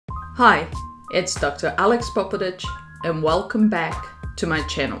Hi, it's Dr. Alex Popadich and welcome back to my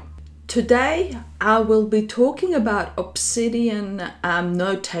channel. Today I will be talking about Obsidian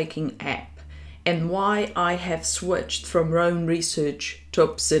note-taking app and why I have switched from Roam Research to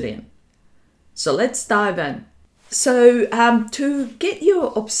Obsidian. So let's dive in. So to get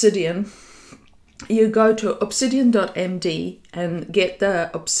your Obsidian, you go to obsidian.md and get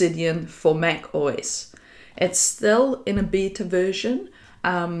the Obsidian for Mac OS. It's still in a beta version,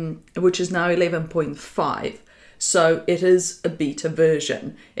 which is now 11.5. So it is a beta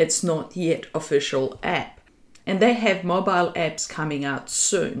version. It's not yet official app. And they have mobile apps coming out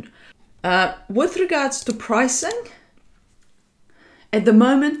soon. With regards to pricing, at the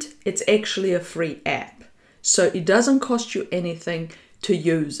moment, it's actually a free app. So it doesn't cost you anything to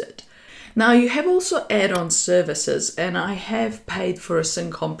use it. Now you have also add-on services, and I have paid for a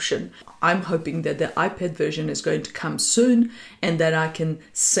sync option. I'm hoping that the iPad version is going to come soon and that I can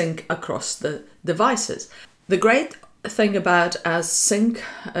sync across the devices. The great thing about a sync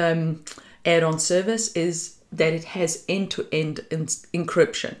add-on service is that it has end-to-end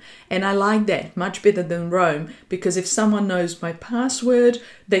encryption. And I like that much better than Roam, because if someone knows my password,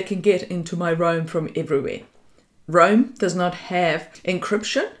 they can get into my Roam from everywhere. Roam does not have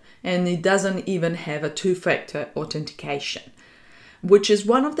encryption, and it doesn't even have a two-factor authentication, which is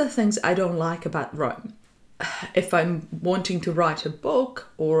one of the things I don't like about Roam. If I'm wanting to write a book,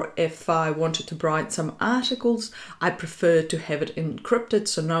 or if I wanted to write some articles, I prefer to have it encrypted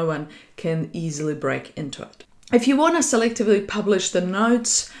so no one can easily break into it. If you want to selectively publish the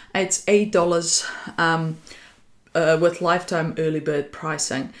notes, it's $8 with lifetime early bird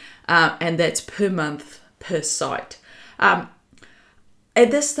pricing, and that's per month per site. At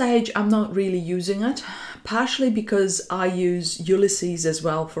this stage, I'm not really using it, partially because I use Ulysses as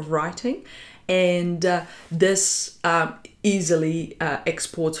well for writing, and this easily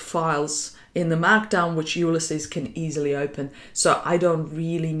exports files in the Markdown, which Ulysses can easily open, so I don't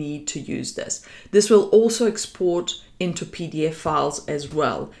really need to use this. This will also export into PDF files as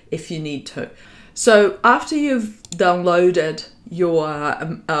well, if you need to. So after you've downloaded your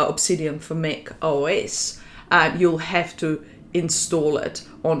Obsidian for Mac OS, you'll have to install it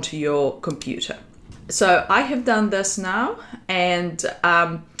onto your computer. So I have done this now, and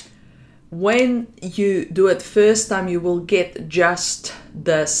when you do it first time, you will get just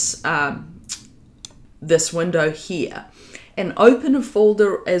this this window here, and open a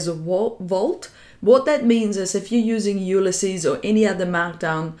folder as a vault. What that means is if you're using Ulysses or any other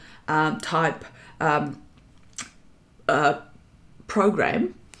Markdown type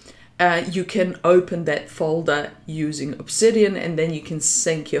program, you can open that folder using Obsidian, and then you can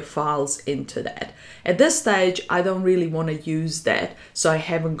sync your files into that. At this stage, I don't really want to use that, so I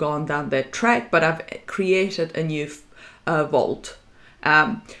haven't gone down that track, but I've created a new vault.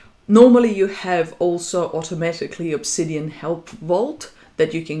 Normally you have also automatically Obsidian help vault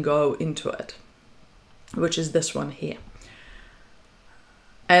that you can go into it, which is this one here.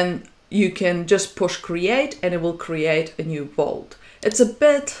 And you can just push create and it will create a new vault. It's a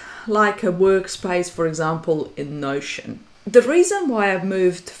bit like a workspace, for example, in Notion. The reason why I've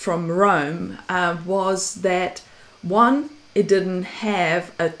moved from Roam was that, one, it didn't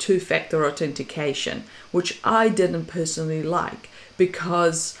have a two-factor authentication, which I didn't personally like,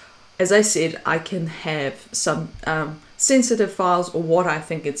 because, as I said, I can have some sensitive files, or what I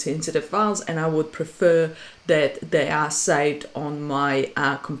think is sensitive files, and I would prefer that they are saved on my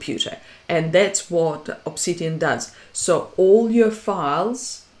computer. And that's what Obsidian does. So all your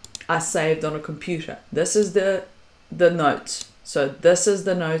files are saved on a computer. This is the notes. So this is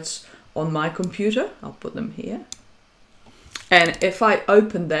the notes on my computer. I'll put them here. And if I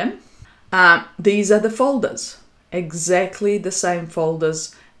open them, these are the folders. Exactly the same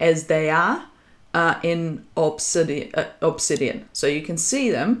folders as they are in Obsidian. So you can see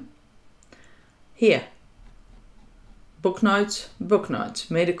them here. Book notes,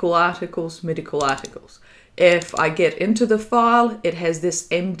 medical articles, medical articles. If I get into the file, it has this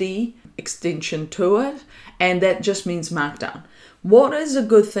MD extension to it, and that just means Markdown. What is a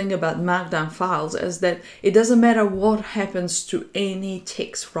good thing about Markdown files is that it doesn't matter what happens to any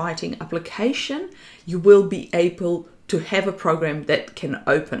text writing application, you will be able to have a program that can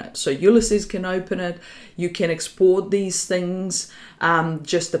open it. So Ulysses can open it. You can export these things.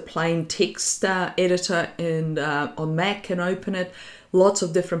 Just a plain text editor on Mac can open it. Lots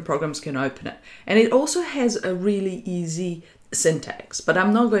of different programs can open it. And it also has a really easy syntax, but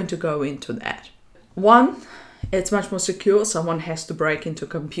I'm not going to go into that. One, it's much more secure. Someone has to break into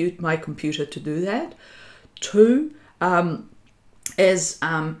my computer to do that. Two, as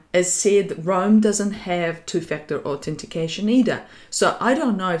said, Rome doesn't have two-factor authentication either. So I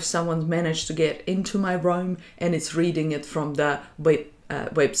don't know if someone's managed to get into my Rome and it's reading it from the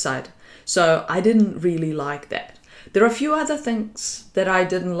website. So I didn't really like that. There are a few other things that I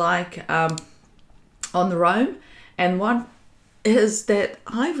didn't like on the Rome, and one is that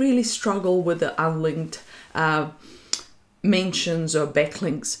I really struggle with the unlinked mentions or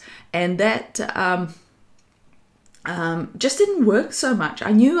backlinks, and that just didn't work so much.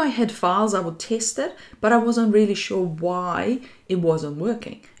 I knew I had files, I would test it, but I wasn't really sure why it wasn't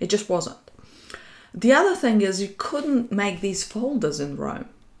working. It just wasn't. The other thing is you couldn't make these folders in Rome.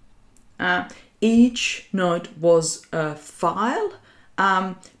 Each note was a file,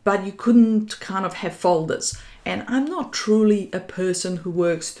 but you couldn't kind of have folders. And I'm not truly a person who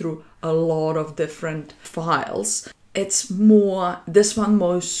works through a lot of different files. It's more, this one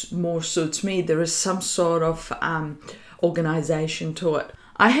more suits me. There is some sort of organization to it.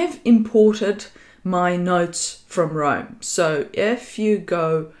 I have imported my notes from Rome. So if you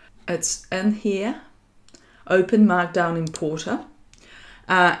go, it's in here, open Markdown Importer,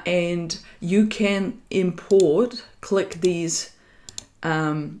 and you can import, click these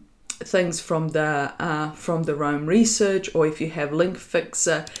things from the Rome research, or if you have Link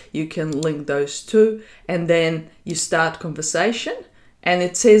Fixer, you can link those two, and then you start conversation, and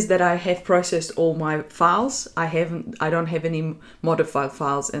it says that I have processed all my files. I don't have any modified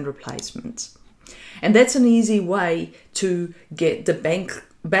files and replacements. And that's an easy way to get the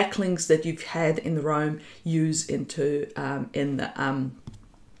backlinks that you've had in the Rome use into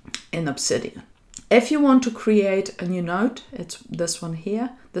in Obsidian. If you want to create a new note, it's this one here.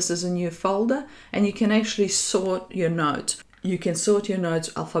 This is a new folder, and you can actually sort your notes. You can sort your notes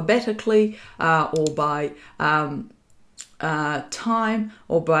alphabetically, or by time,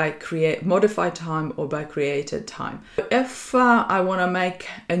 or by modified time, or by created time. If I want to make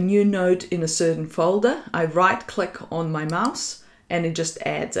a new note in a certain folder, I right click on my mouse and it just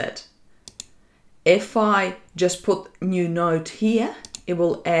adds it. If I just put new note here, it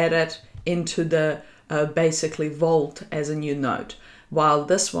will add it into the basically vault as a new note. While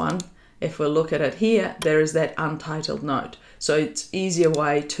this one, if we look at it here, there is that untitled note. So it's an easier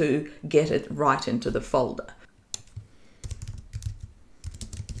way to get it right into the folder.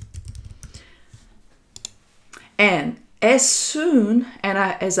 And as soon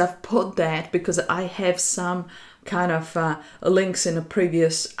as I've put that, because I have some kind of links in the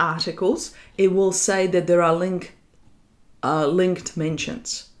previous articles, it will say that there are linked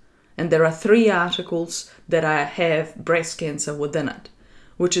mentions. And there are 3 articles that I have breast cancer within it,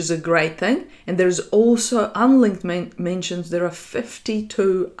 which is a great thing. And there's also unlinked mentions. There are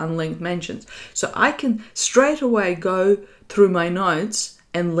 52 unlinked mentions. So I can straight away go through my notes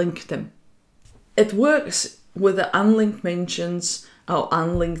and link them. It works with the unlinked mentions or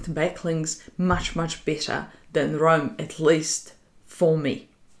unlinked backlinks much better than Rome, at least for me.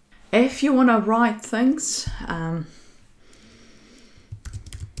 If you want to write things,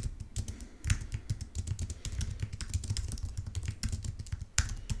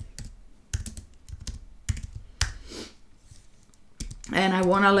 and I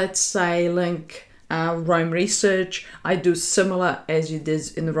want to, let's say, link Rome research, I do similar as you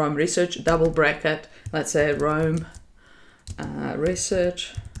did in the Rome research, double bracket, let's say Rome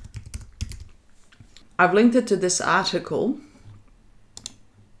research. I've linked it to this article.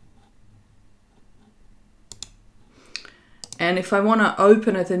 And if I want to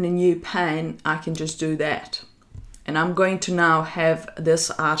open it in a new pane, I can just do that. And I'm going to now have this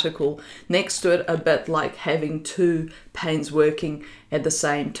article next to it, a bit like having 2 panes working at the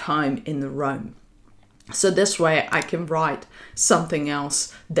same time in the Rome. So this way I can write something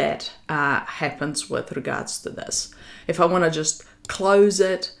else that happens with regards to this. If I want to just close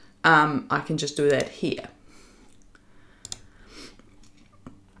it, I can just do that here.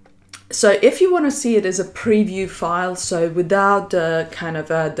 So if you want to see it as a preview file, so without kind of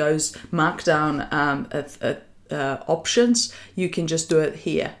those markdown options, you can just do it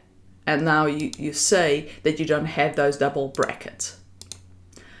here. And now you see that you don't have those double brackets.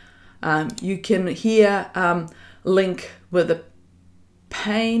 You can here link with a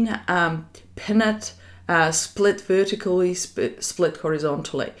pane, pin it, split vertically, split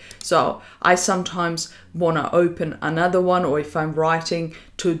horizontally. So I sometimes want to open another one, or if I'm writing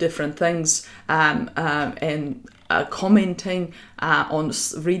 2 different things and commenting on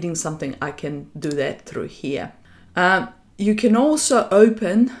reading something, I can do that through here. You can also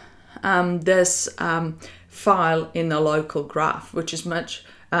open this file in a local graph, which is much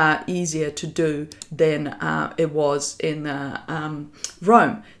easier to do than it was in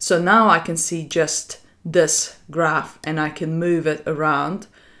Rome. So now I can see just this graph, and I can move it around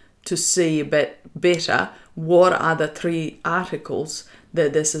to see a bit better what are the 3 articles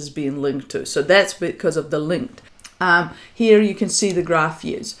that this is being linked to. So that's because of the linked. Here you can see the graph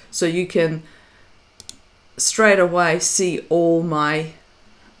views. So you can straight away see all my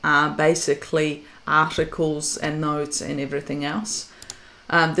basically articles and notes and everything else.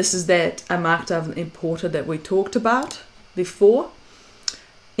 This is that Markdown importer that we talked about before.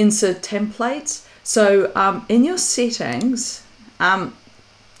 Insert templates. So in your settings,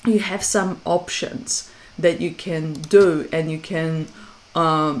 you have some options that you can do, and you can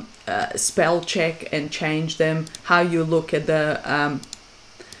spell check and change them, how you look at the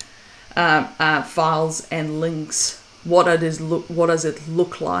files and links, what does it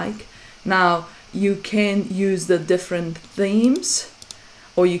look like. Now you can use the different themes,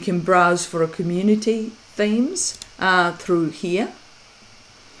 or you can browse for a community themes through here,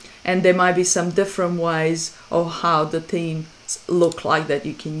 and there might be some different ways of how the themes look like that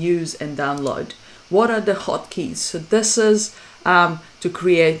you can use and download. What are the hotkeys? So this is to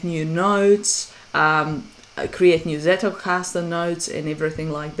create new notes, create new Zettelkasten notes and everything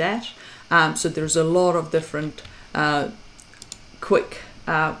like that. So there's a lot of different quick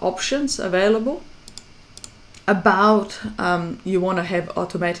options available. About you want to have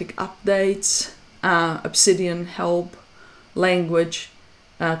automatic updates, Obsidian help, language,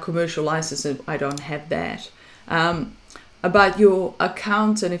 commercial license. I don't have that. About your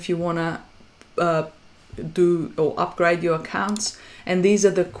accounts, and if you want to do or upgrade your accounts, and these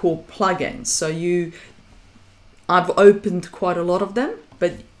are the core plugins. So I've opened quite a lot of them,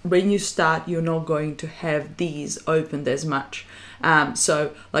 but when you start, you're not going to have these opened as much.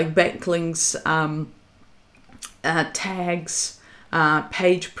 So like backlinks, tags,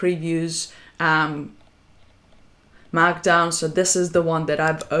 page previews, Markdown. So this is the one that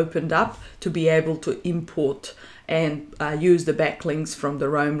I've opened up to be able to import and use the backlinks from the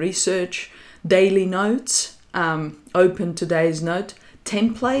Rome research. Daily notes, open today's note.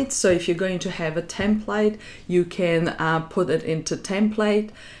 Templates, so if you're going to have a template, you can put it into template.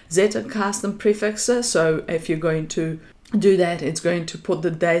 Zettelkasten prefixes, so if you're going to do that, it's going to put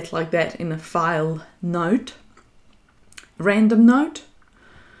the date like that in a file note. Random note,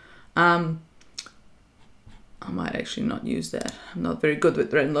 I might actually not use that. I'm not very good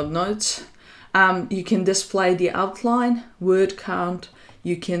with random notes. You can display the outline, word count.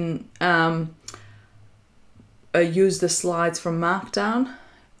 You can use the slides from Markdown.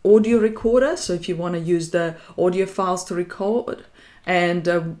 Audio recorder, so if you want to use the audio files to record,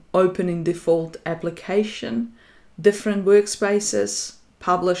 and opening default application, different workspaces,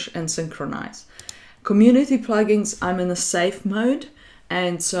 publish and synchronize. Community plugins, I'm in a safe mode,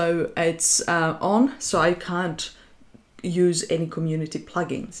 and so it's on, so I can't use any community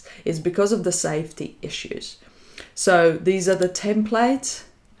plugins. It's because of the safety issues. So these are the templates.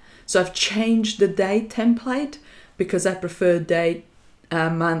 So I've changed the date template because I prefer date,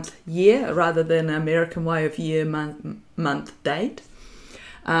 month, year rather than American way of year, month, date,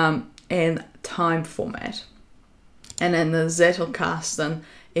 and time format. And then the Zettelkasten,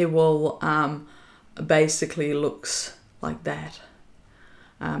 it will basically looks like that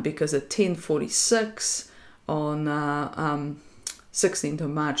because at 10:46 on 16th of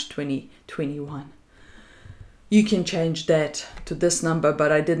March 2021. You can change that to this number,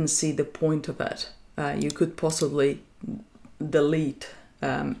 but I didn't see the point of it. You could possibly delete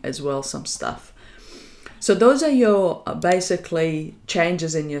as well some stuff. So those are your basically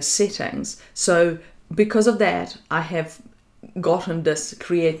changes in your settings. So because of that, I have gotten this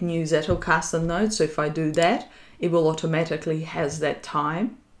create new Zettelkasten note. So if I do that, it will automatically has that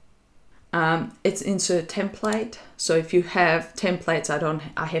time. It's insert template. So if you have templates,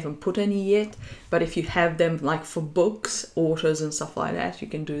 I haven't put any yet, but if you have them like for books, authors and stuff like that, you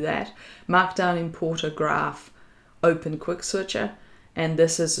can do that. Markdown importer graph, open quick switcher, and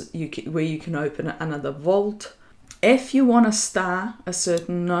this is where you can open another vault. If you want to star a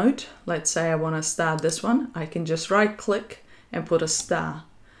certain note, let's say I want to star this one, I can just right click and put a star.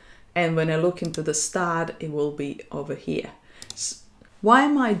 And when I look into the starred, it will be over here. Why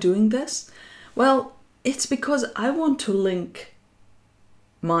am I doing this? Well, it's because I want to link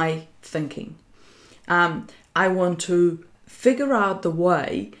my thinking. I want to figure out the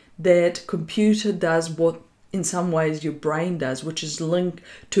way that computer does what in some ways your brain does, which is link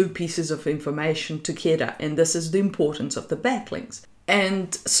two pieces of information together. And this is the importance of the backlinks.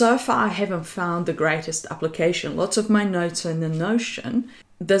 And so far I haven't found the greatest application. Lots of my notes in the Notion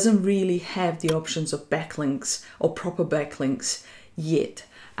doesn't really have the options of backlinks or proper backlinks yet.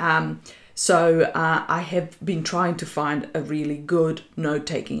 So I have been trying to find a really good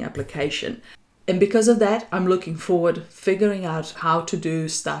note-taking application. And because of that, I'm looking forward figuring out how to do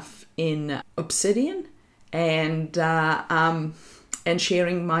stuff in Obsidian and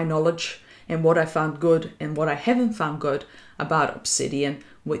sharing my knowledge and what I found good and what I haven't found good about Obsidian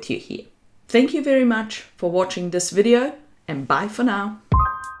with you here. Thank you very much for watching this video, and bye for now.